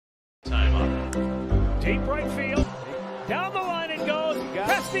Deep right field. Down the line it goes.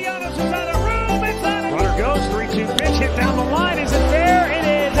 Castellanos is out of room. It's out of runner goes. 3-2 pitch hit down the line. Is it fair? It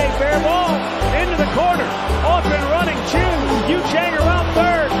is a fair ball. Into the corner. Off and running. Yu Chang around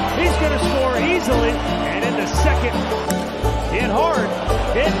third. He's going to score easily. And into second. Hit hard.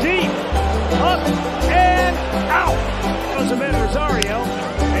 Hit deep. Up and out. Goes Amed Rosario.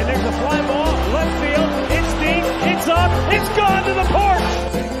 And there's a fly ball. Left field. It's deep. It's up. It's gone to the porch.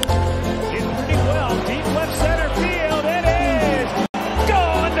 Hit pretty well. Deep left center field. It is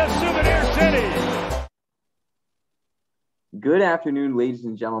gone to Souvenir City. Good afternoon, ladies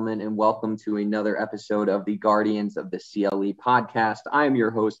and gentlemen, and welcome to another episode of the Guardians of the CLE Podcast. I am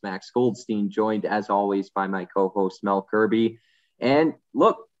your host, Max Goldstein, joined as always by my co-host, Mel Kirby. And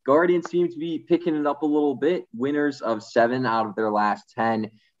look, Guardians seem to be picking it up a little bit. Winners of 7 out of their last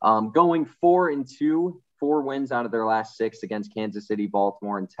 10, going 4-2, 4 wins out of their last 6 against Kansas City,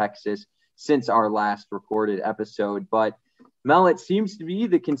 Baltimore, and Texas since our last recorded episode. But Mel, it seems to be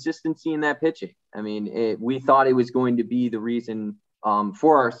the consistency in that pitching. I mean, we thought it was going to be the reason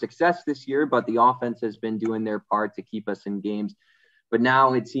for our success this year, but the offense has been doing their part to keep us in games. But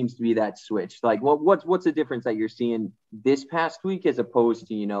now it seems to be that switch. Like, what's the difference that you're seeing this past week as opposed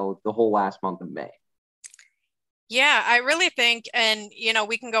to, the whole last month of May? Yeah, I really think, and,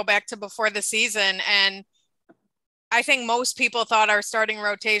 we can go back to before the season, and I think most people thought our starting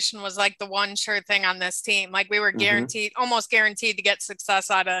rotation was like the one sure thing on this team. Like we were guaranteed, almost guaranteed to get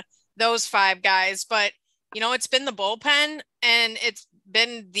success out of those 5 guys. But, it's been the bullpen and it's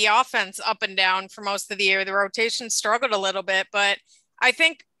been the offense up and down for most of the year. The rotation struggled a little bit, but I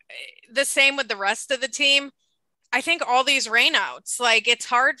think the same with the rest of the team. I think all these rainouts, like it's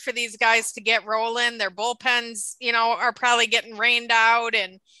hard for these guys to get rolling. Their bullpens, are probably getting rained out,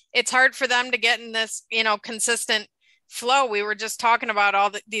 and it's hard for them to get in this, consistent flow. We were just talking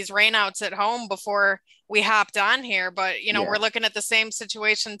about these rainouts at home before we hopped on here, but we're looking at the same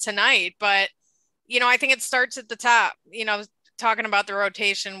situation tonight. But I think it starts at the top, talking about the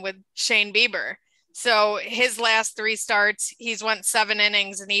rotation with Shane Bieber. So his last 3 starts, he's went 7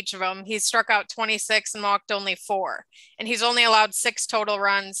 innings in each of them. He's struck out 26 and walked only 4, and he's only allowed 6 total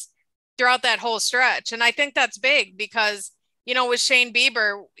runs throughout that whole stretch. And I think that's big because with Shane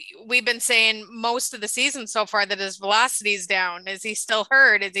Bieber, we've been saying most of the season so far that his velocity is down. Is he still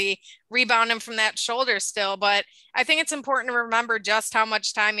hurt? Is he rebounding from that shoulder still? But I think it's important to remember just how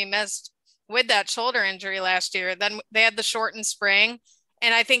much time he missed with that shoulder injury last year. Then they had the shortened spring,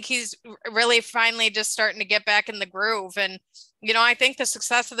 and I think he's really finally just starting to get back in the groove. And, I think the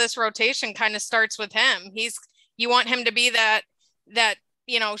success of this rotation kind of starts with him. You want him to be that,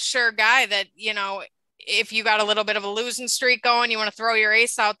 sure guy that, if you got a little bit of a losing streak going, you want to throw your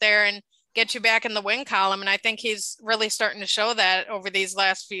ace out there and get you back in the win column. And I think he's really starting to show that over these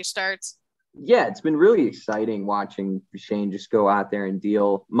last few starts. Yeah, it's been really exciting watching Shane just go out there and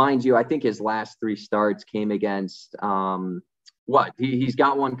deal. Mind you, I think his last 3 starts came against he's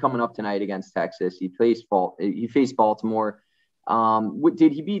got one coming up tonight against Texas. He faced Baltimore.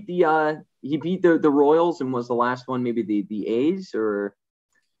 Did he beat the Royals, and was the last one maybe the A's, or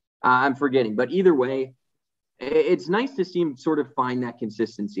I'm forgetting, but either way, it's nice to see him sort of find that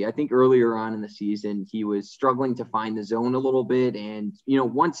consistency. I think earlier on in the season, he was struggling to find the zone a little bit. And,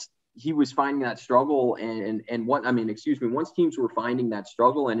 once he was finding that struggle once teams were finding that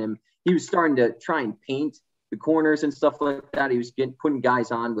struggle in him, he was starting to try and paint the corners and stuff like that. He was putting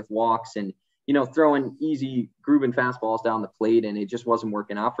guys on with walks and, throwing easy grooving fastballs down the plate, and it just wasn't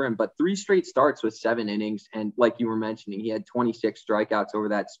working out for him. But 3 straight starts with 7 innings. And like you were mentioning, he had 26 strikeouts over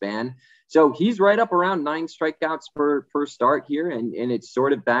that span. So he's right up around 9 strikeouts per start here. And it's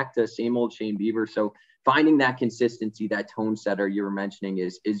sort of back to same old Shane Bieber. So finding that consistency, that tone setter you were mentioning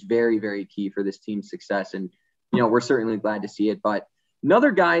is very, very key for this team's success. And, we're certainly glad to see it. But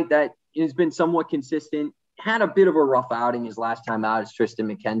another guy that has been somewhat consistent, had a bit of a rough outing his last time out, is Tristan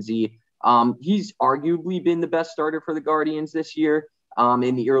McKenzie. He's arguably been the best starter for the Guardians this year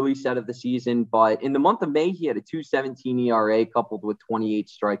in the early set of the season. But in the month of May, he had a 2.17 ERA coupled with 28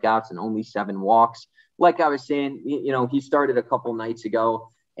 strikeouts and only 7 walks. Like I was saying, he started a couple nights ago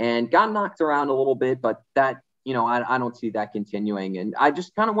and got knocked around a little bit, but that, I don't see that continuing. And I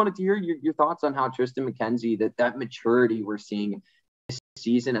just kind of wanted to hear your thoughts on how Tristan McKenzie, that maturity we're seeing this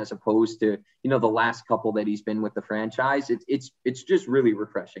season as opposed to, the last couple that he's been with the franchise. It's just really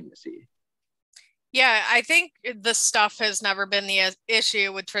refreshing to see. Yeah, I think the stuff has never been the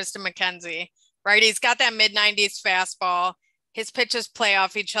issue with Tristan McKenzie, right? He's got that mid-90s fastball. His pitches play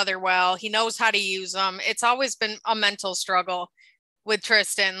off each other well. He knows how to use them. It's always been a mental struggle with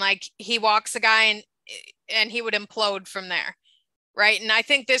Tristan. Like, he walks a guy and he would implode from there. right? And I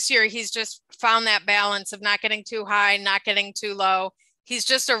think this year he's just found that balance of not getting too high, not getting too low.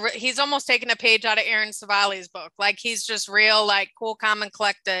 He's almost taken a page out of Aaron Savali's book. Like he's just real, like cool, calm, and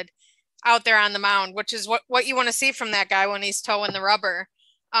collected out there on the mound, which is what you want to see from that guy when he's towing the rubber.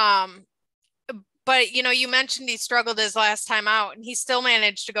 But, you mentioned he struggled his last time out, and he still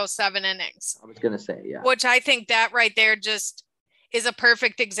managed to go 7 innings. I was going to say, yeah. Which I think that right there just is a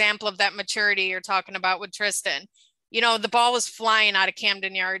perfect example of that maturity you're talking about with Tristan. The ball was flying out of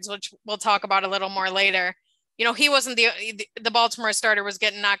Camden Yards, which we'll talk about a little more later. He wasn't the Baltimore starter was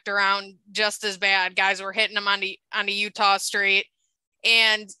getting knocked around just as bad. Guys were hitting him on the Utah Street.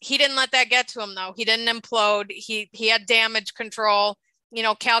 And he didn't let that get to him, though. He didn't implode. He had damage control.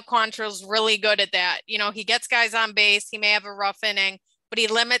 Cal Quantrill's really good at that. He gets guys on base. He may have a rough inning, but he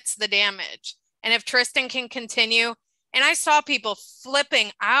limits the damage. And if Tristan can continue, and I saw people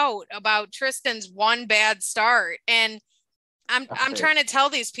flipping out about Tristan's one bad start. And I'm trying to tell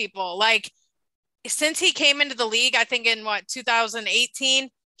these people, like, since he came into the league, I think in 2018,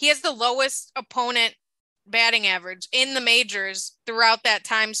 he has the lowest opponent batting average in the majors throughout that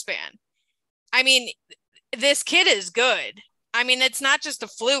time span. I mean, this kid is good. I mean, it's not just a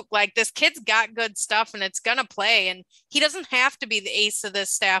fluke. Like, this kid's got good stuff and it's going to play. And he doesn't have to be the ace of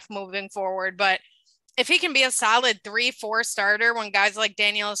this staff moving forward. But if he can be a solid 3-4 starter when guys like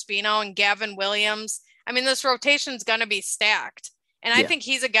Daniel Espino and Gavin Williams, I mean, this rotation's going to be stacked. And I think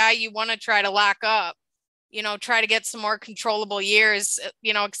he's a guy you want to try to lock up, try to get some more controllable years,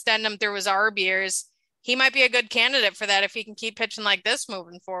 extend him through his ARB years. He might be a good candidate for that if he can keep pitching like this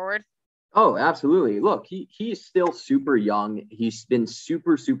moving forward. Oh, absolutely. Look, he's still super young. He's been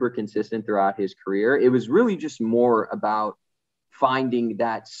super, super consistent throughout his career. It was really just more about finding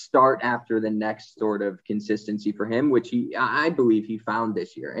that start after the next sort of consistency for him, which I believe he found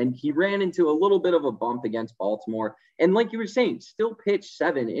this year. And he ran into a little bit of a bump against Baltimore. And like you were saying, still pitched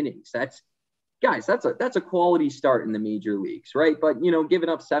 7 innings. That's a quality start in the major leagues, right? But, giving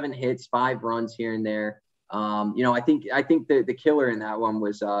up 7 hits, 5 runs here and there. I think the killer in that one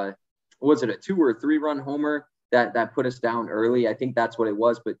was it a 2 or 3 run homer that put us down early? I think that's what it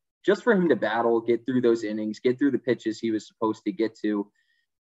was. But just for him to battle, get through those innings, get through the pitches he was supposed to get to,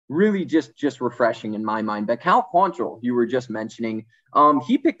 really just refreshing in my mind. But Cal Quantrill, you were just mentioning,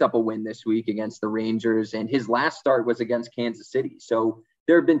 he picked up a win this week against the Rangers, and his last start was against Kansas City. So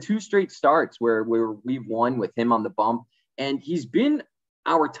there have been 2 straight starts where we've won with him on the bump, and he's been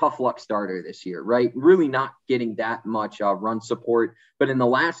our tough luck starter this year, right? Really not getting that much run support. But in the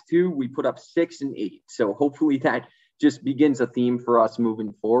last 2, we put up 6 and 8. So hopefully that just begins a theme for us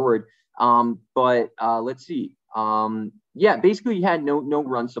moving forward. But let's see. Basically he had no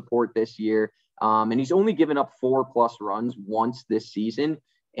run support this year. And he's only given up 4+ runs once this season.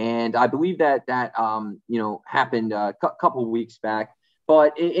 And I believe that happened a couple of weeks back.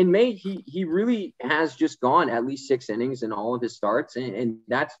 But in May, he really has just gone at least 6 innings in all of his starts. And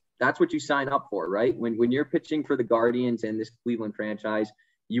that's what you sign up for, right? When you're pitching for the Guardians and this Cleveland franchise,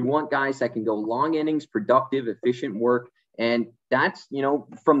 you want guys that can go long innings, productive, efficient work. And that's,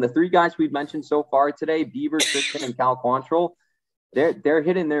 from the 3 guys we've mentioned so far today, Bieber, Tristan, and Cal Quantrill, they're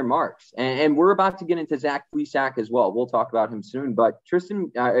hitting their marks. And we're about to get into Zach Plesac as well. We'll talk about him soon. But Cal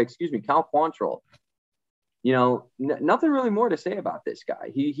Quantrill, nothing really more to say about this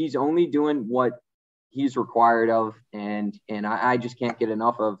guy. He's only doing what he's required of. And I just can't get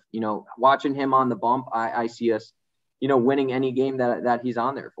enough of, watching him on the bump. I see us, winning any game that he's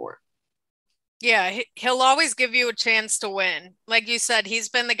on there for. Yeah, he'll always give you a chance to win. Like you said, he's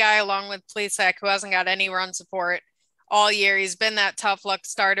been the guy along with Plesac who hasn't got any run support all year. He's been that tough luck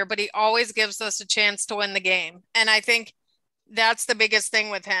starter, but he always gives us a chance to win the game. And I think that's the biggest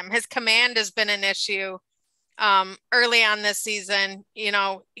thing with him. His command has been an issue early on this season.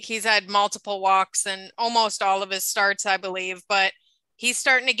 He's had multiple walks in almost all of his starts, I believe, but he's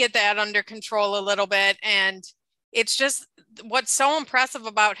starting to get that under control a little bit. And it's just what's so impressive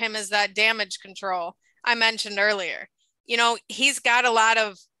about him is that damage control I mentioned earlier. He's got a lot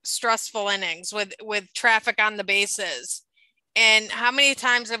of stressful innings with traffic on the bases. And how many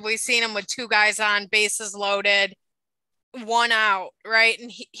times have we seen him with 2 guys on, bases loaded, 1 out, right? And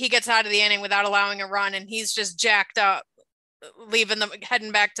he gets out of the inning without allowing a run, and he's just jacked up,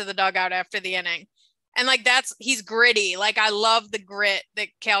 heading back to the dugout after the inning. And he's gritty. Like, I love the grit that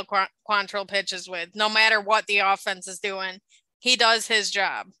Cal Quantrill pitches with. No matter what the offense is doing, he does his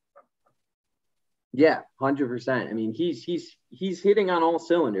job. Yeah, 100%. I mean, he's hitting on all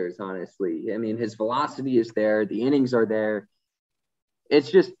cylinders, honestly. I mean, his velocity is there. The innings are there. it's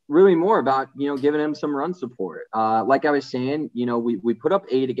just really more about, giving him some run support. Like I was saying, we put up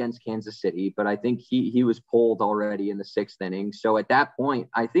 8 against Kansas City, but I think he was pulled already in the 6th inning. So at that point,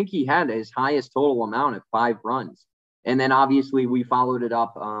 I think he had his highest total amount at 5 runs. And then obviously we followed it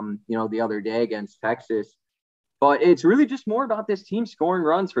up, the other day against Texas. But it's really just more about this team scoring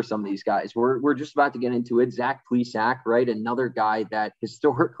runs for some of these guys. We're just about to get into it. Zach Plesac, right? Another guy that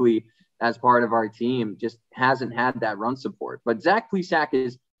historically, as part of our team, just hasn't had that run support. But Zach Plesac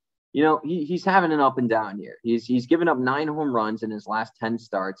is, he's having an up and down year. He's given up 9 home runs in his last 10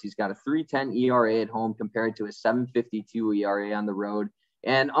 starts. He's got a 3.10 ERA at home compared to a 7.52 ERA on the road.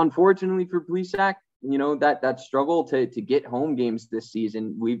 And unfortunately for Plesac, that struggle to get home games this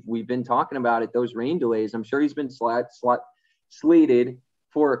season, we've been talking about it, those rain delays. I'm sure he's been slated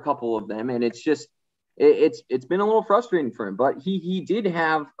for a couple of them, and it's just it's been a little frustrating for him. But he did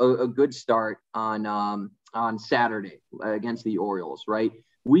have a good start on Saturday against the Orioles, right?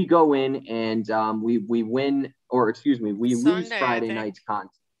 We go in and we win, or excuse me, we lose Friday night's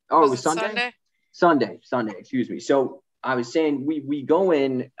contest. Oh, it was Sunday? Sunday, excuse me. So I was saying we go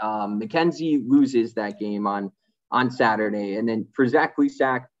in, McKenzie loses that game on Saturday. And then for Zach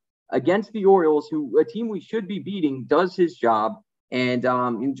Plesac against the Orioles, a team we should be beating, does his job. And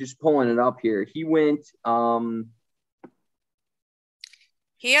just pulling it up here, he went.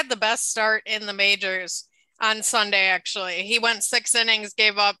 He had the best start in the majors on Sunday, actually. He went 6 innings,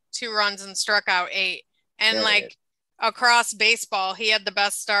 gave up 2 runs, and struck out 8. And across baseball, he had the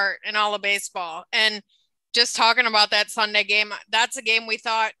best start in all of baseball. And just talking about that Sunday game, that's a game we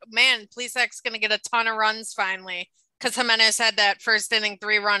thought, man, Plesac's going to get a ton of runs finally, because Jimenez had that first inning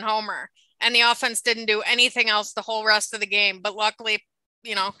 3-run homer, and the offense didn't do anything else the whole rest of the game. But luckily,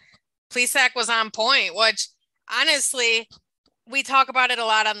 Plesac was on point, which honestly, we talk about it a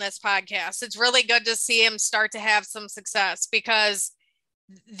lot on this podcast. It's really good to see him start to have some success, because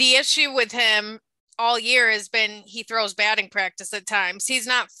the issue with him all year has been he throws batting practice at times. He's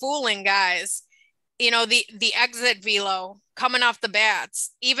not fooling guys. The exit velo coming off the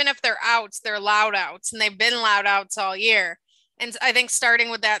bats, even if they're outs, they're loud outs, and they've been loud outs all year. And I think starting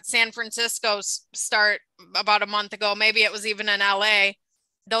with that San Francisco start about a month ago, maybe it was even in LA,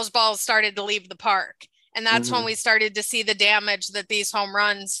 those balls started to leave the park. And that's when we started to see the damage that these home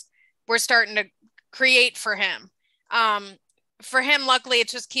runs were starting to create for him. Luckily,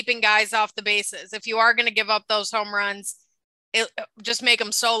 it's just keeping guys off the bases. If you are going to give up those home runs, just make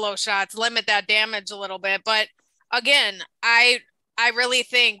them solo shots, limit that damage a little bit. But again, I really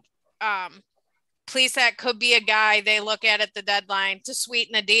think Plesac could be a guy they look at the deadline to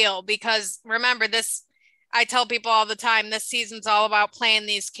sweeten a deal, because remember this, I tell people all the time, this season's all about playing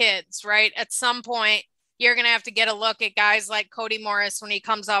these kids, right? At some point, you're going to have to get a look at guys like Cody Morris when he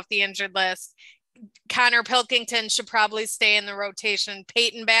comes off the injured list. Connor Pilkington should probably stay in the rotation.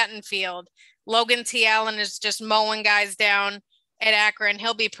 Peyton Battenfield. Logan T. Allen is just mowing guys down at Akron.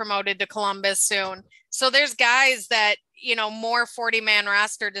 He'll be promoted to Columbus soon. So there's guys that, more 40-man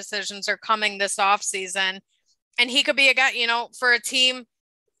roster decisions are coming this offseason. And he could be a guy, for a team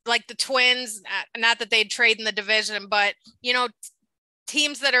like the Twins, not that they'd trade in the division, but,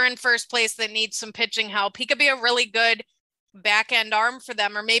 teams that are in first place that need some pitching help. He could be a really good back end arm for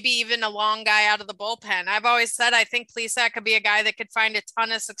them, or maybe even a long guy out of the bullpen. I've always said I think Plesac could be a guy that could find a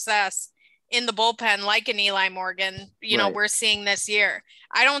ton of success in the bullpen, like an Eli Morgan, right, we're seeing this year.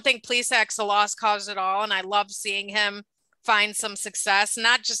 I don't think Plesac's a lost cause at all, and I love seeing him find some success,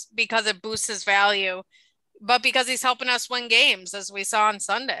 not just because it boosts his value, but because he's helping us win games, as we saw on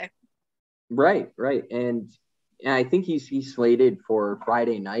Sunday. Right. And I think he's slated for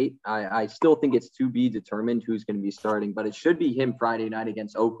Friday night. I still think it's to be determined who's going to be starting, but it should be him Friday night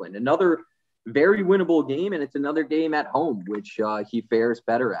against Oakland. Another very winnable game, and it's another game at home, which he fares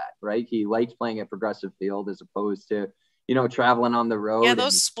better at, right? He likes playing at Progressive Field as opposed to, traveling on the road. Yeah,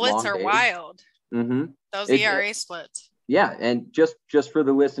 those splits are wild. Those ERA splits. Yeah, and just for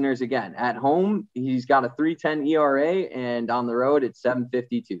the listeners again, at home he's got a 3.10 ERA, and on the road it's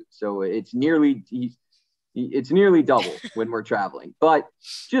 7.52. So it's nearly double when we're traveling. But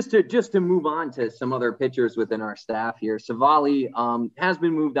just to move on to some other pitchers within our staff here, Savali has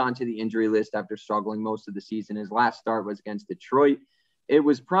been moved on to the injury list after struggling most of the season. His last start was against Detroit. It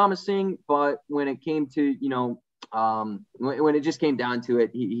was promising, but when it came to when it just came down to it,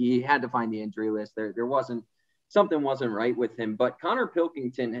 he had to find the injury list. Something wasn't right with him. But Connor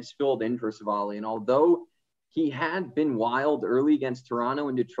Pilkington has filled in for Savali, and although he had been wild early against Toronto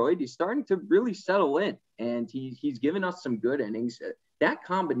and Detroit, he's starting to really settle in, and he's given us some good innings. That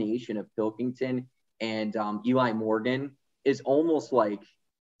combination of Pilkington and Eli Morgan is almost like,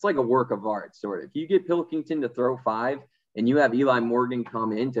 it's like a work of art, sort of. You get Pilkington to throw 5, and you have Eli Morgan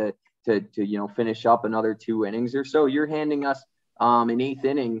come in to finish up another 2 innings or so, you're handing us an 8th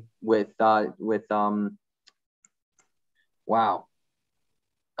inning with wow.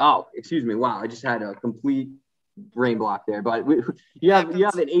 Oh, excuse me. Wow, I just had a complete brain block there. But you have an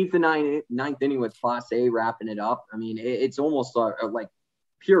 8th and 9th inning with Class A wrapping it up. I mean, it's almost like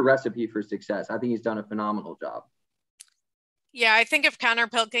pure recipe for success. I think he's done a phenomenal job. Yeah, I think if Connor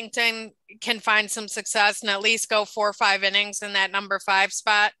Pilkington can find some success and at least go 4 or 5 innings in that number 5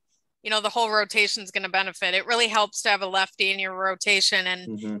 spot, the whole rotation is going to benefit. It really helps to have a lefty in your rotation.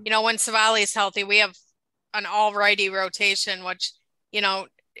 And, when Savali's healthy, we have an all-righty rotation, which,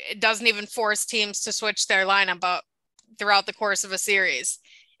 it doesn't even force teams to switch their lineup up throughout the course of a series.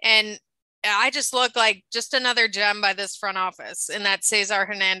 And I just look like just another gem by this front office in that Cesar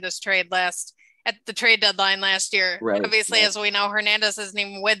Hernandez trade at the trade deadline last year. Right, Obviously, as we know, Hernandez isn't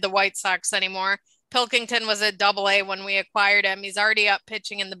even with the White Sox anymore. Pilkington was at Double-A when we acquired him. He's already up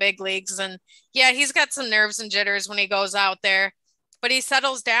pitching in the big leagues. And yeah, he's got some nerves and jitters when he goes out there, but he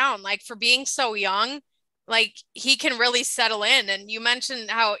settles down. Like, for being so young, like, he can really settle in. And you mentioned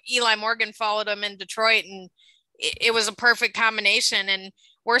how Eli Morgan followed him in Detroit, and it was a perfect combination. And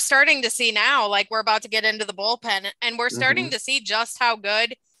we're starting to see now, like, we're about to get into the bullpen, and we're starting to see just how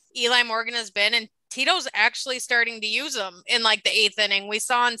good Eli Morgan has been. And Tito's actually starting to use him in like the 8th inning. We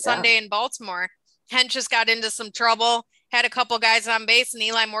saw on Sunday in Baltimore, Hench just got into some trouble, had a couple guys on base, and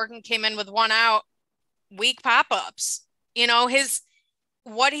Eli Morgan came in with 1 out, weak pop-ups.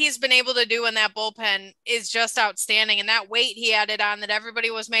 What he's been able to do in that bullpen is just outstanding. And that weight he added on that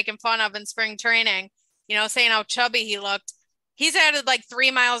everybody was making fun of in spring training, saying how chubby he looked. He's added like 3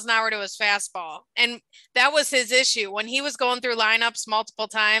 miles an hour to his fastball. And that was his issue. When he was going through lineups multiple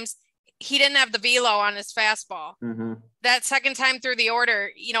times, he didn't have the velo on his fastball. That second time through the order,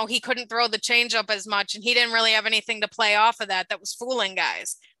 he couldn't throw the changeup as much, and he didn't really have anything to play off of that was fooling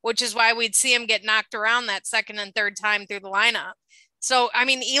guys, which is why we'd see him get knocked around that second and third time through the lineup. So, I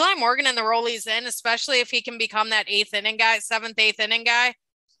mean, Eli Morgan and the role he's in, especially if he can become that 8th inning guy, 7th, 8th inning guy,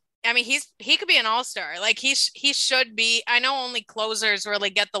 I mean, he could be an all-star. Like, he should be. I know only closers really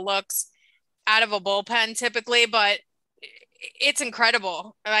get the looks out of a bullpen typically, but it's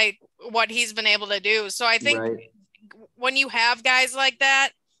incredible, like, what he's been able to do. So I think when you have guys like that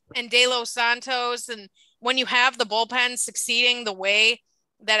and De Los Santos, and when you have the bullpen succeeding the way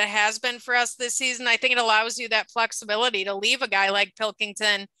that it has been for us this season, I think it allows you that flexibility to leave a guy like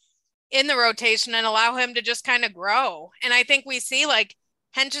Pilkington in the rotation and allow him to just kind of grow. And I think we see, like,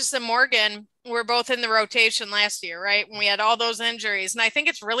 Hentges and Morgan were both in the rotation last year, right? When we had all those injuries. And I think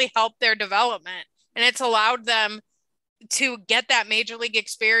it's really helped their development, and it's allowed them to get that major league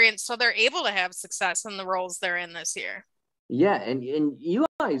experience, so they're able to have success in the roles they're in this year. Yeah. And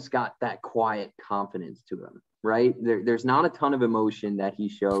Eli's got that quiet confidence to him, right? There's not a ton of emotion that he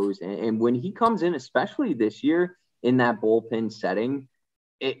shows. And when he comes in, especially this year in that bullpen setting,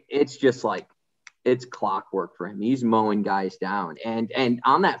 it's just like, it's clockwork for him. He's mowing guys down. And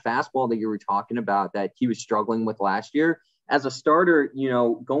on that fastball that you were talking about that he was struggling with last year, as a starter,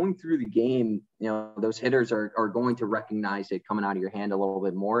 going through the game, those hitters are going to recognize it coming out of your hand a little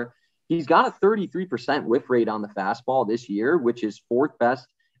bit more. He's got a 33% whiff rate on the fastball this year, which is 4th best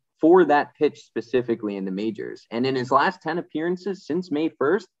for that pitch specifically in the majors. And in his last 10 appearances since May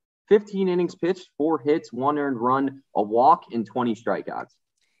 1st, 15 innings pitched, 4 hits, 1 earned run, a walk, and 20 strikeouts.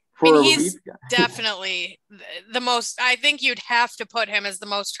 He's definitely the most, I think you'd have to put him as the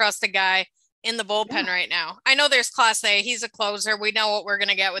most trusted guy in the bullpen right now. I know there's Class A. He's a closer. We know what we're going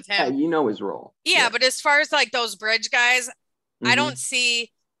to get with him. Yeah, his role. Yeah, but as far as like those bridge guys, I don't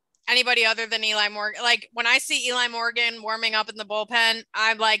see anybody other than Eli Morgan. Like, when I see Eli Morgan warming up in the bullpen,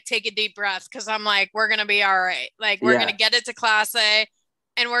 I'm like, take a deep breath, because I'm like, we're going to be all right. Like, we're going to get it to Class A,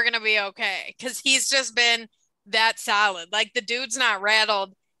 and we're going to be okay, because he's just been that solid. Like, the dude's not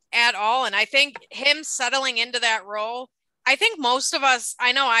rattled at all. And I think him settling into that role, I think most of us,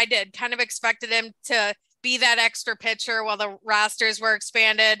 I know I did, kind of expected him to be that extra pitcher while the rosters were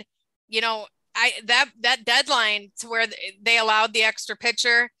expanded. That deadline to where they allowed the extra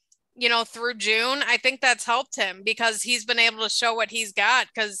pitcher, through June, I think that's helped him, because he's been able to show what he's got.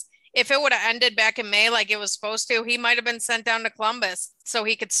 Because if it would have ended back in May like it was supposed to, he might have been sent down to Columbus so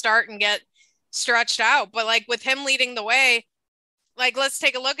he could start and get stretched out. But like, with him leading the way, like, let's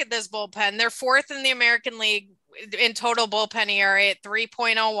take a look at this bullpen. They're 4th in the American League in total bullpen ERA at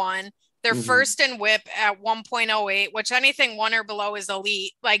 3.01. They're first in WHIP at 1.08, which anything 1 or below is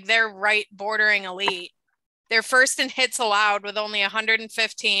elite. Like, they're right bordering elite. They're first in hits allowed with only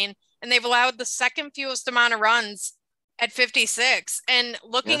 115, and they've allowed the second fewest amount of runs at 56. And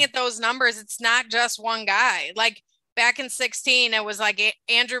looking at those numbers, it's not just one guy. Like, Back in 16, it was like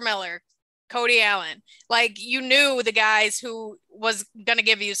Andrew Miller, Cody Allen. Like, you knew the guys who was going to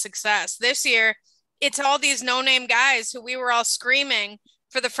give you success. This year, it's all these no-name guys who we were all screaming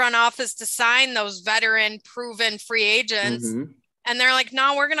for the front office to sign, those veteran, proven free agents. Mm-hmm. And they're like,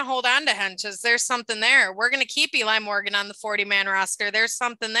 no, we're going to hold on to Henches. There's something there. We're going to keep Eli Morgan on the 40-man roster. There's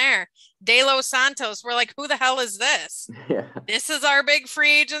something there. De Los Santos, we're like, who the hell is this? Yeah. This is our big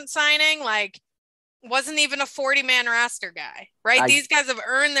free agent signing? Like, wasn't even a 40-man roster guy, right? These guys have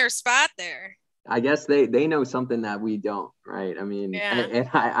earned their spot there. I guess they know something that we don't, right? I mean, Yeah. and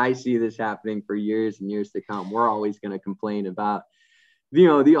I see this happening for years and years to come. We're always going to complain about,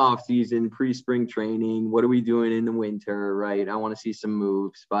 the off season, pre-spring training. What are we doing in the winter, right? I want to see some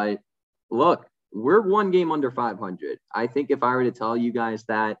moves. But look, we're one game under 500. I think if I were to tell you guys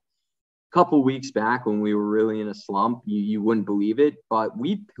that a couple weeks back when we were really in a slump, you wouldn't believe it. But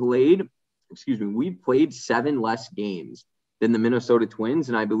we played 7 less games than the Minnesota Twins.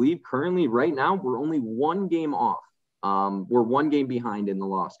 And I believe currently right now we're only 1 game off. We're 1 game behind in the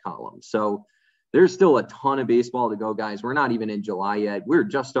loss column. So there's still a ton of baseball to go, guys. We're not even in July yet. We're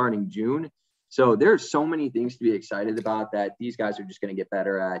just starting June. So there's so many things to be excited about that these guys are just going to get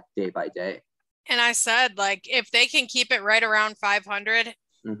better at day by day. And I said, like, if they can keep it right around 500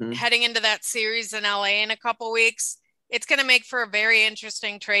 heading into that series in LA in a couple weeks, it's going to make for a very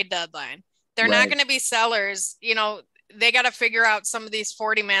interesting trade deadline. They're not going to be sellers. They got to figure out some of these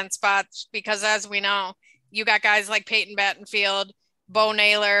 40-man spots because, as we know, you got guys like Peyton Battenfield, Bo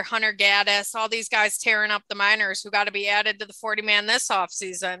Naylor, Hunter Gaddis, all these guys tearing up the minors who got to be added to the 40-man this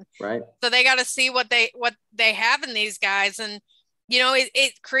offseason. Right. So they got to see what they have in these guys. And,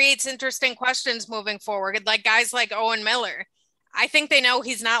 it creates interesting questions moving forward. Like guys like Owen Miller. I think they know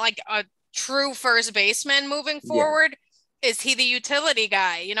he's not like a true first baseman moving forward. Yeah. Is he the utility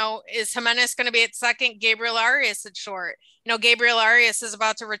guy? Is Jimenez going to be at second? Gabriel Arias at short? Gabriel Arias is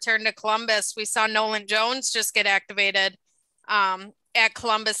about to return to Columbus. We saw Nolan Jones just get activated at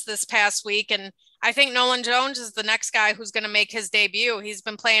Columbus this past week. And I think Nolan Jones is the next guy who's going to make his debut. He's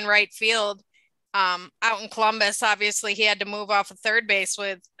been playing right field out in Columbus. Obviously, he had to move off of third base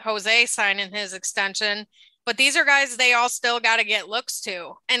with Jose signing his extension. But these are guys they all still got to get looks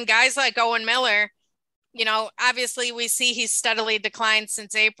to. And guys like Owen Miller, obviously we see he's steadily declined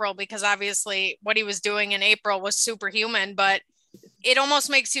since April because obviously what he was doing in April was superhuman. But it almost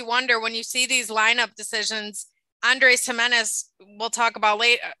makes you wonder when you see these lineup decisions. Andres Jimenez, we'll talk about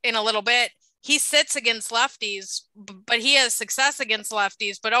later in a little bit. He sits against lefties, but he has success against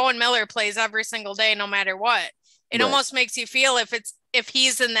lefties. But Owen Miller plays every single day, no matter what. It almost makes you feel if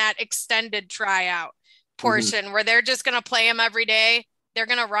he's in that extended tryout portion where they're just going to play him every day. They're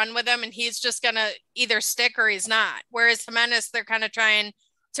going to run with him and he's just going to either stick or he's not. Whereas Jimenez, they're kind of trying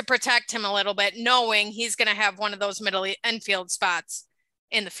to protect him a little bit, knowing he's going to have one of those middle infield spots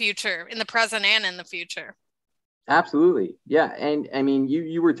in the future, in the present and in the future. Absolutely. Yeah. And I mean,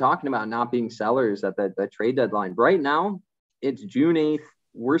 you were talking about not being sellers at the trade deadline. Right now, it's June 8th.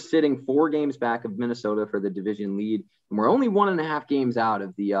 We're sitting 4 games back of Minnesota for the division lead, and we're only 1.5 games out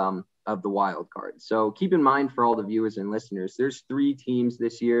of the wild card. So keep in mind for all the viewers and listeners, there's 3 teams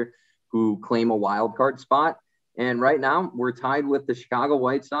this year who claim a wild card spot. And right now we're tied with the Chicago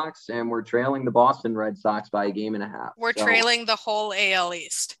White Sox and we're trailing the Boston Red Sox by 1.5 games. We're trailing the whole AL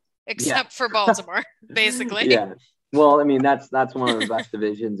East. Except for Baltimore, basically. Yeah. Well, I mean, that's one of the best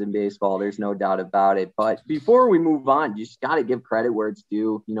divisions in baseball. There's no doubt about it. But before we move on, you just got to give credit where it's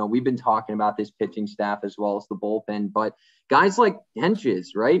due. We've been talking about this pitching staff as well as the bullpen, but guys like Henches,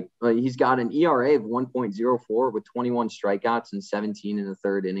 right? He's got an ERA of 1.04 with 21 strikeouts and 17 in the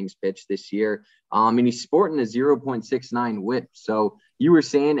third innings pitched this year. And he's sporting a 0.69 whip. So you were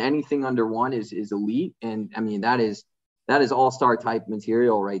saying anything under 1 is elite. And I mean, that is all-star type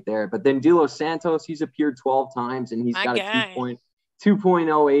material right there. But then De Los Santos, he's appeared 12 times and he's got a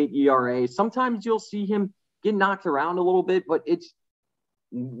 2.08 ERA. Sometimes you'll see him get knocked around a little bit, but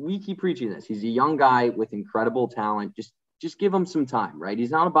we keep preaching this. He's a young guy with incredible talent. Just give him some time, right?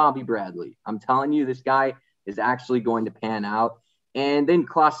 He's not a Bobby Bradley. I'm telling you, this guy is actually going to pan out. And then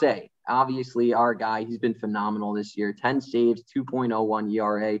Clase, obviously our guy, he's been phenomenal this year. 10 saves, 2.01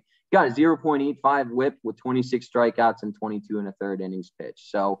 ERA. Got a 0.85 whip with 26 strikeouts and 22 in a third innings pitch.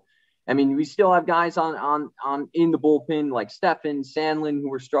 So, I mean, we still have guys on in the bullpen like Stefan, Sandlin, who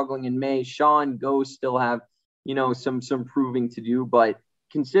were struggling in May. Sean, Ghost still have, some proving to do. But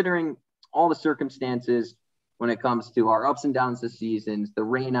considering all the circumstances when it comes to our ups and downs this season, the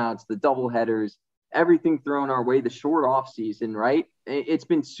rainouts, the doubleheaders, everything thrown our way, the short off season, right? It's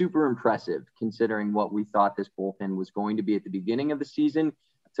been super impressive considering what we thought this bullpen was going to be at the beginning of the season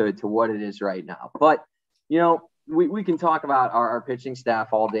to what it is right now. But, we can talk about our pitching staff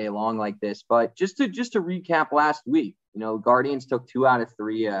all day long like this, but just to recap last week, Guardians took 2 out of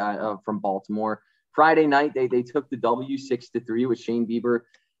 3 from Baltimore. Friday night, they took the W 6-3 with Shane Bieber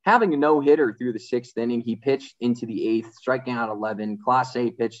having a no-hitter through the 6th inning. He pitched into the 8th, striking out 11.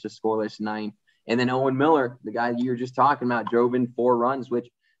 Clase pitched a scoreless 9th. And then Owen Miller, the guy you were just talking about, drove in 4 runs,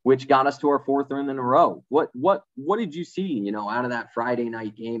 which got us to our 4th win in a row. What did you see, out of that Friday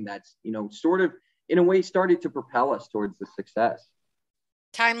night game that's, sort of in a way started to propel us towards the success?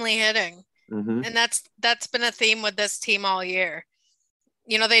 Timely hitting. Mm-hmm. And that's been a theme with this team all year.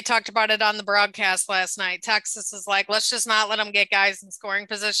 They talked about it on the broadcast last night. Texas is like, let's just not let them get guys in scoring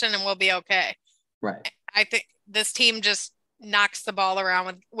position and we'll be okay. Right. I think this team just knocks the ball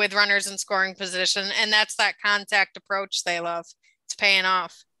around with runners in scoring position. And that's that contact approach they love. It's paying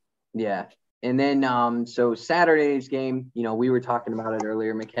off. Yeah. And then, so Saturday's game, we were talking about it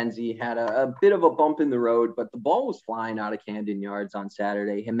earlier. McKenzie had a bit of a bump in the road, but the ball was flying out of Camden Yards on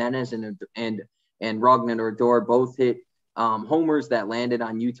Saturday. Jimenez and Rognan Odor both hit homers that landed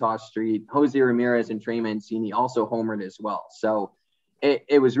on Utah Street. Jose Ramirez and Trey Mancini also homered as well. So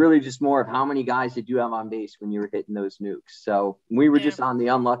it was really just more of how many guys did you have on base when you were hitting those nukes. So we were just on the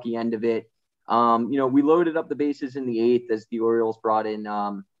unlucky end of it. We loaded up the bases in the 8th as the Orioles brought in,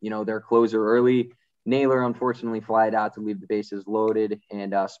 their closer early. Naylor unfortunately flied out to leave the bases loaded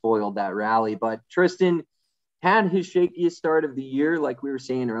and spoiled that rally. But Tristan had his shakiest start of the year. Like we were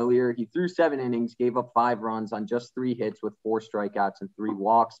saying earlier, he threw 7 innings, gave up 5 runs on just 3 hits with 4 strikeouts and 3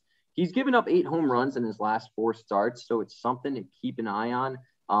 walks. He's given up 8 home runs in his last 4 starts. So it's something to keep an eye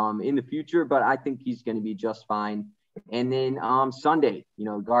on in the future, but I think he's going to be just fine. And then Sunday,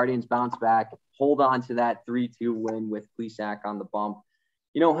 Guardians bounce back, hold on to that 3-2 win with Plesac on the bump.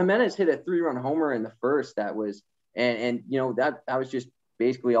 Jimenez hit a 3-run homer in the first. That was, and that was just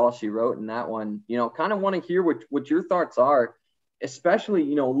basically all she wrote in that one. Kind of want to hear what your thoughts are, especially,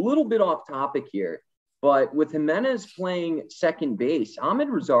 a little bit off topic here, but with Jimenez playing second base, Ahmed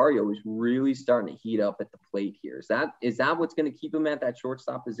Rosario is really starting to heat up at the plate here. Is that what's going to keep him at that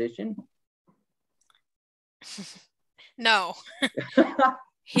shortstop position? No.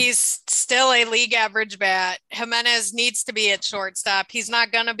 He's still a league average bat. Jimenez needs to be at shortstop. He's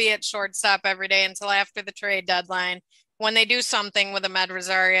not going to be at shortstop every day until after the trade deadline when they do something with Ahmed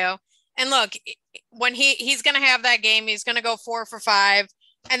Rosario. And look, when he's going to have that game, he's going to go 4 for 5.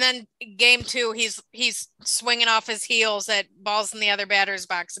 And then game 2, he's swinging off his heels at balls in the other batter's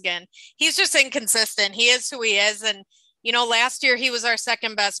box again. He's just inconsistent. He is who he is. And, last year he was our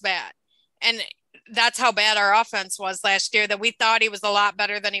second best bat. And that's how bad our offense was last year, that we thought he was a lot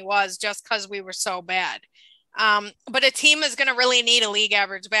better than he was just because we were so bad. But a team is going to really need a league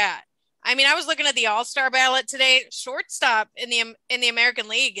average bat. I mean, I was looking at the All-Star ballot today. Shortstop in the American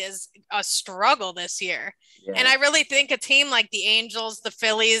League is a struggle this year. Yeah. And I really think a team like the Angels, the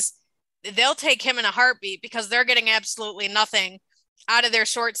Phillies, they'll take him in a heartbeat because they're getting absolutely nothing out of their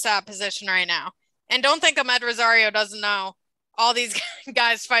shortstop position right now. And don't think Ahmed Rosario doesn't know all these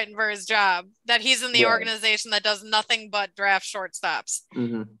guys fighting for his job, that he's in the organization that does nothing but draft shortstops.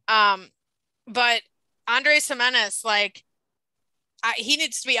 Mm-hmm. But Andres Jimenez, he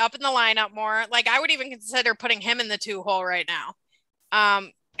needs to be up in the lineup more. I would even consider putting him in the 2 hole right now.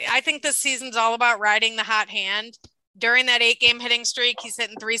 I think this season's all about riding the hot hand. During that 8-game hitting streak, he's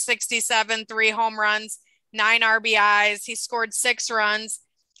hitting 367, 3 home runs, 9 RBIs. He scored 6 runs.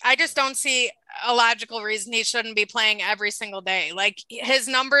 I just don't see a logical reason he shouldn't be playing every single day. His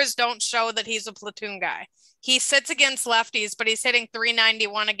numbers don't show that he's a platoon guy. He sits against lefties, but he's hitting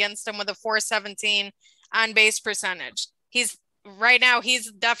 391 against them with a 417 on base percentage. Right now,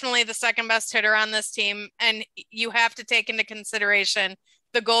 he's definitely the second best hitter on this team. And you have to take into consideration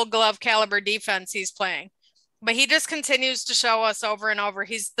the Gold Glove caliber defense he's playing. But he just continues to show us over and over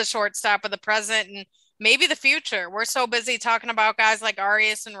he's the shortstop of the present and maybe the future. We're so busy talking about guys like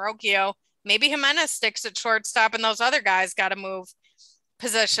Arias and Rocchio. Maybe Jimenez sticks at shortstop and those other guys got to move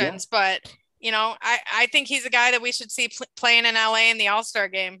positions. Yeah. But, I think he's a guy that we should see playing in LA in the All-Star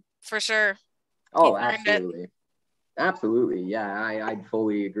game for sure. Oh, absolutely. Absolutely. Yeah, I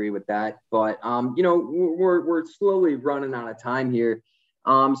fully agree with that. But, we're slowly running out of time here.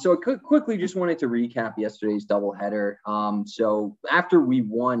 So I quickly just wanted to recap yesterday's doubleheader. So after we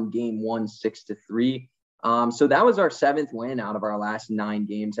won game 1, 6-3, so that was our 7th win out of our last 9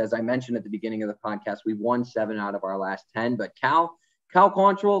 games. As I mentioned at the beginning of the podcast, we won 7 out of our last 10, but Cal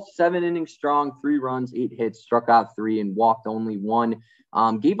Quantrill, 7 innings strong, 3 runs, 8 hits, struck out 3 and walked only 1.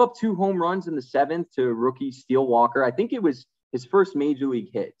 Gave up 2 home runs in the 7th to rookie Steele Walker. I think it was his first major league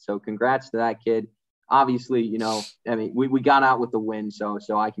hit. So congrats to that kid. Obviously, we got out with the win, so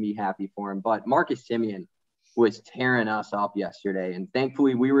I can be happy for him. But Marcus Semien, was tearing us up yesterday. And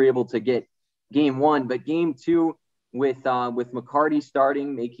thankfully we were able to get game one, but game two with McCarty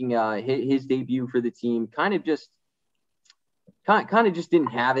starting, making his debut for the team, kind of just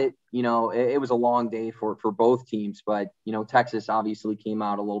didn't have it. It was a long day for both teams, but, Texas obviously came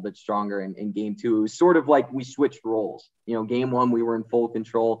out a little bit stronger in game two. It was sort of like we switched roles. Game one, we were in full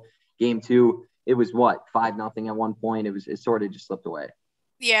control. Game two, it was 5-0 at one point. It sort of just slipped away.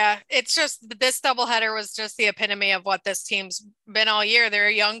 Yeah, it's just this doubleheader was just the epitome of what this team's been all year. They're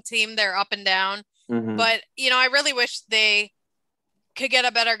a young team. They're up and down. Mm-hmm. But, I really wish they could get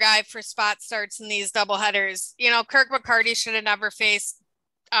a better guy for spot starts in these doubleheaders. Kirk McCarty should have never faced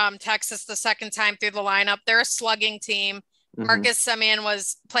Texas the second time through the lineup. They're a slugging team. Mm-hmm. Marcus Semien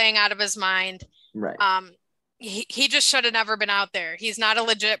was playing out of his mind. Right. He just should have never been out there. He's not a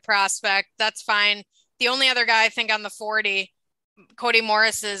legit prospect. That's fine. The only other guy I think on the 40, Cody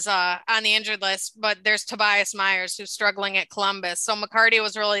Morris, is on the injured list, but there's Tobias Myers who's struggling at Columbus. So McCarty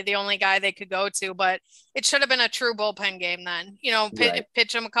was really the only guy they could go to, but it should have been a true bullpen game then.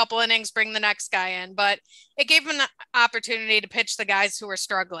 Pitch him a couple innings, bring the next guy in. But it gave him an opportunity to pitch the guys who were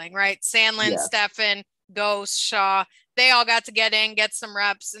struggling, right? Sandlin, Steffen, Ghost, Shaw. They all got to get in, get some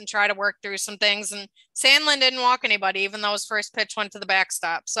reps, and try to work through some things. And Sandlin didn't walk anybody, even though his first pitch went to the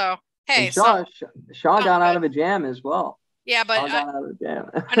backstop. So, hey. Shaw got out of a jam as well. Yeah, but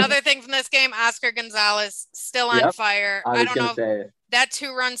another thing from this game, Oscar Gonzalez still on fire. I don't know if that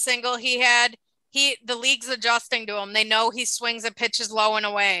 2-run single he had, the league's adjusting to him. They know he swings at pitches low and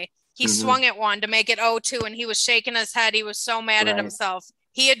away. He swung at one to make it 0-2, and he was shaking his head. He was so mad at himself.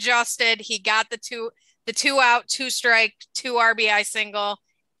 He adjusted. He got the two out, 2 strike, 2 RBI single.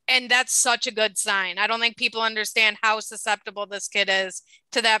 And that's such a good sign. I don't think people understand how susceptible this kid is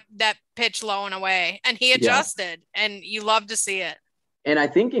to that pitch low and away. And he adjusted, and you love to see it. And I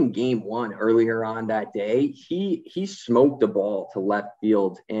think in game one earlier on that day, he smoked the ball to left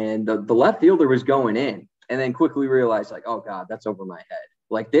field, and the left fielder was going in, and then quickly realized, like, oh God, that's over my head.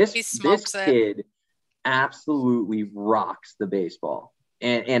 Like this kid absolutely rocks the baseball.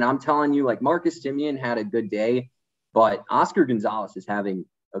 And I'm telling you, like, Marcus Semien had a good day, but Oscar Gonzalez is having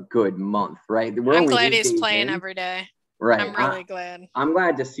a good month, right? I'm glad he's playing every day. Right. I'm really glad. I'm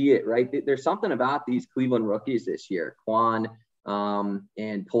glad to see it, right? There's something about these Cleveland rookies this year. Quan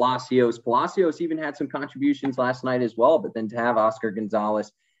and Palacios. Palacios even had some contributions last night as well, but then to have Oscar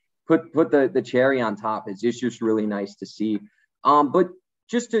Gonzalez put the cherry on top is just really nice to see. But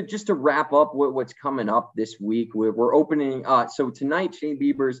just to wrap up what's coming up this week, we're opening. So tonight, Shane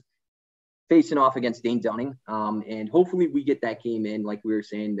Bieber's facing off against Dane Dunning. And hopefully we get that game in. Like we were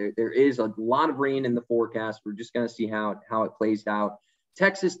saying, there is a lot of rain in the forecast. We're just going to see how it plays out.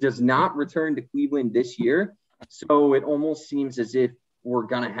 Texas does not return to Cleveland this year. So it almost seems as if we're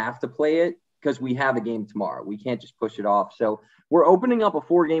going to have to play it because we have a game tomorrow. We can't just push it off. So we're opening up a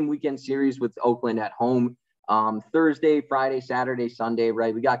 4-game weekend series with Oakland at home. Thursday, Friday, Saturday, Sunday,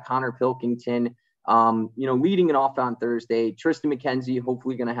 right? We got Connor Pilkington, leading it off on Thursday. Tristan McKenzie,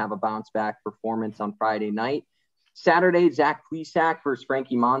 hopefully going to have a bounce back performance on Friday night. Saturday, Zach Plesac versus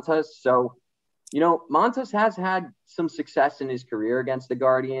Frankie Montas. So, Montas has had some success in his career against the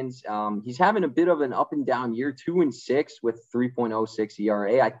Guardians. He's having a bit of an up and down year, 2-6 with 3.06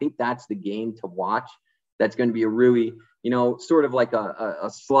 ERA. I think that's the game to watch. That's going to be a really, sort of like a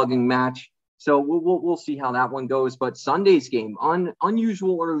slugging match. So we'll see how that one goes. But Sunday's game,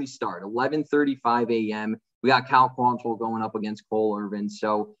 unusual early start, 11:35 a.m. We got Cal Quantrill going up against Cole Irvin.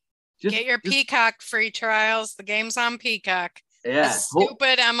 So get your Peacock free trials. The game's on Peacock. Yeah. A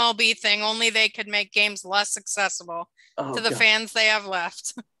stupid MLB thing. Only they could make games less accessible to the fans they have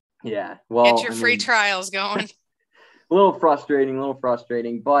left. Yeah. Well, get your free trials going. A little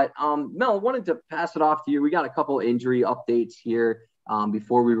frustrating. But Mel, I wanted to pass it off to you. We got a couple injury updates here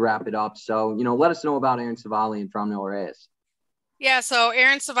before we wrap it up. So, let us know about Aaron Savali and Franmil Reyes. Yeah, so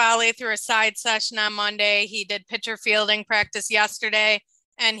Aaron Savali threw a side session on Monday. He did pitcher fielding practice yesterday,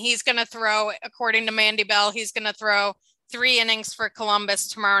 and he's going to throw, according to Mandy Bell, he's going to throw 3 innings for Columbus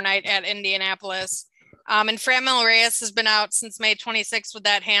tomorrow night at Indianapolis. And Franmil Reyes has been out since May 26th with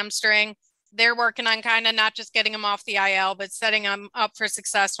that hamstring. They're working on kind of not just getting him off the IL, but setting him up for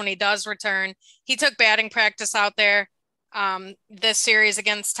success when he does return. He took batting practice out there this series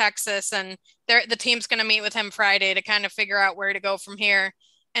against Texas, and the team's going to meet with him Friday to kind of figure out where to go from here.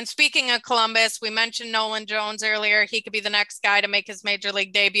 And speaking of Columbus, we mentioned Nolan Jones earlier. He could be the next guy to make his major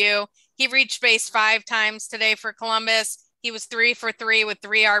league debut. He reached base 5 times today for Columbus. He was 3 for 3 with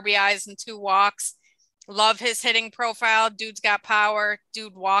 3 RBIs and 2 walks. Love his hitting profile. Dude's got power.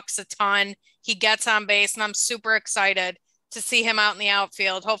 Dude walks a ton. He gets on base, and I'm super excited to see him out in the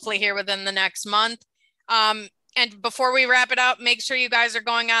outfield, hopefully here within the next month. And before we wrap it up, make sure you guys are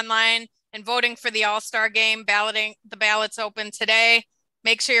going online and voting for the All-Star game. The ballot's open today.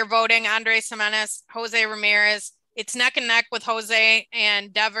 Make sure you're voting Andres Gimenez, Jose Ramirez. It's neck and neck with Jose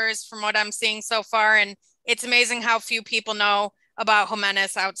and Devers from what I'm seeing so far. And it's amazing how few people know about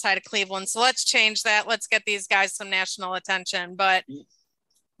Gimenez outside of Cleveland. So let's change that. Let's get these guys some national attention. But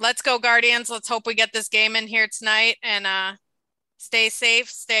let's go Guardians. Let's hope we get this game in here tonight and stay safe,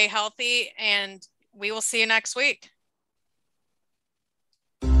 stay healthy, and we will see you next week.